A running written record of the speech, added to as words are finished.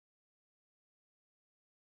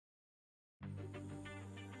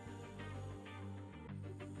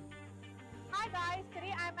guys,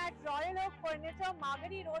 today I'm at Royaloak Furniture,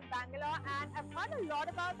 Magadi Road, Bangalore, and I've heard a lot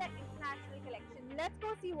about their international collection. Let's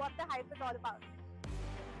go see what the hype is all about.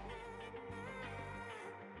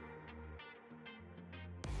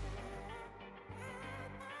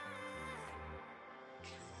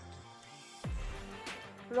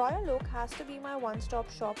 Royaloak has to be my one-stop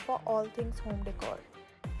shop for all things home decor.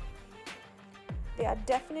 They are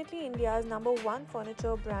definitely India's #1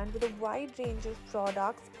 furniture brand with a wide range of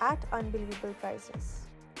products at unbelievable prices.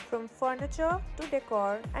 From furniture to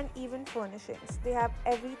decor and even furnishings, they have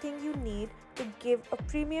everything you need to give a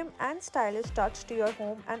premium and stylish touch to your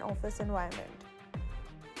home and office environment.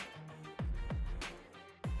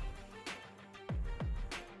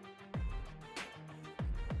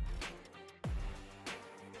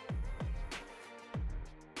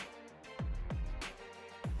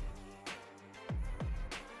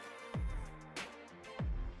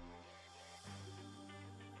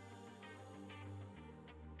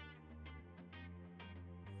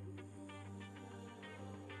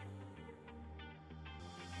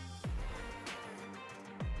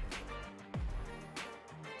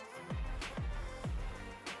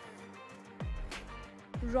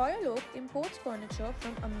 Royaloak imports furniture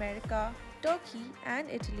from America, Turkey and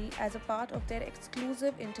Italy as a part of their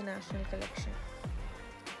exclusive international collection.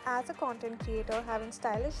 As a content creator, having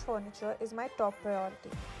stylish furniture is my top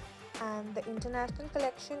priority, and the international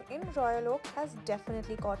collection in Royaloak has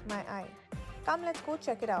definitely caught my eye. Come, let's go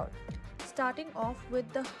check it out. Starting off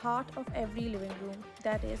with the heart of every living room,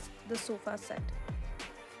 that is the sofa set.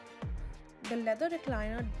 The leather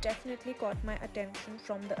recliner definitely caught my attention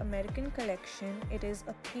from the American collection. It is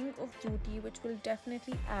a thing of beauty which will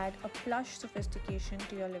definitely add a plush sophistication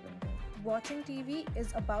to your living room. Watching TV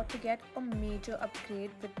is about to get a major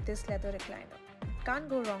upgrade with this leather recliner. Can't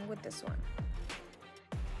go wrong with this one.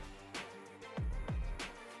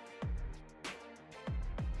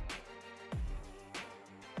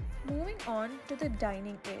 Moving on to the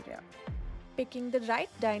dining area. Picking the right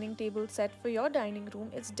dining table set for your dining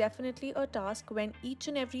room is definitely a task when each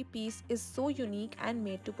and every piece is so unique and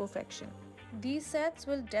made to perfection. These sets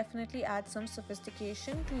will definitely add some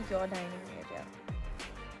sophistication to your dining area.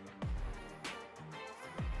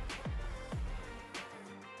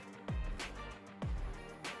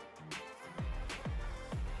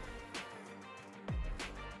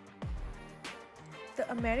 The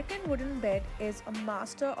American wooden bed is a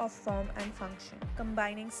master of form and function,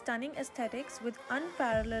 combining stunning aesthetics with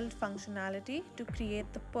unparalleled functionality to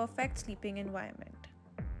create the perfect sleeping environment.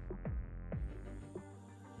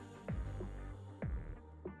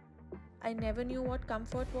 I never knew what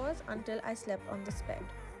comfort was until I slept on this bed.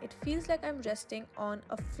 It feels like I'm resting on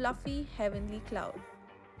a fluffy, heavenly cloud.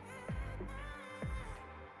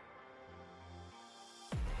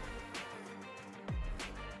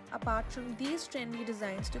 Apart from these trendy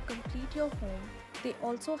designs to complete your home, they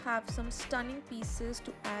also have some stunning pieces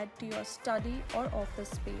to add to your study or office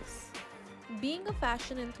space. Being a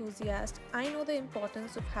fashion enthusiast, I know the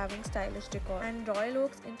importance of having stylish decor, and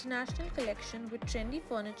Royaloak's international collection with trendy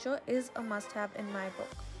furniture is a must-have in my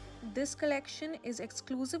book. This collection is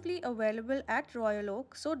exclusively available at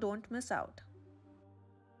Royaloak, so don't miss out.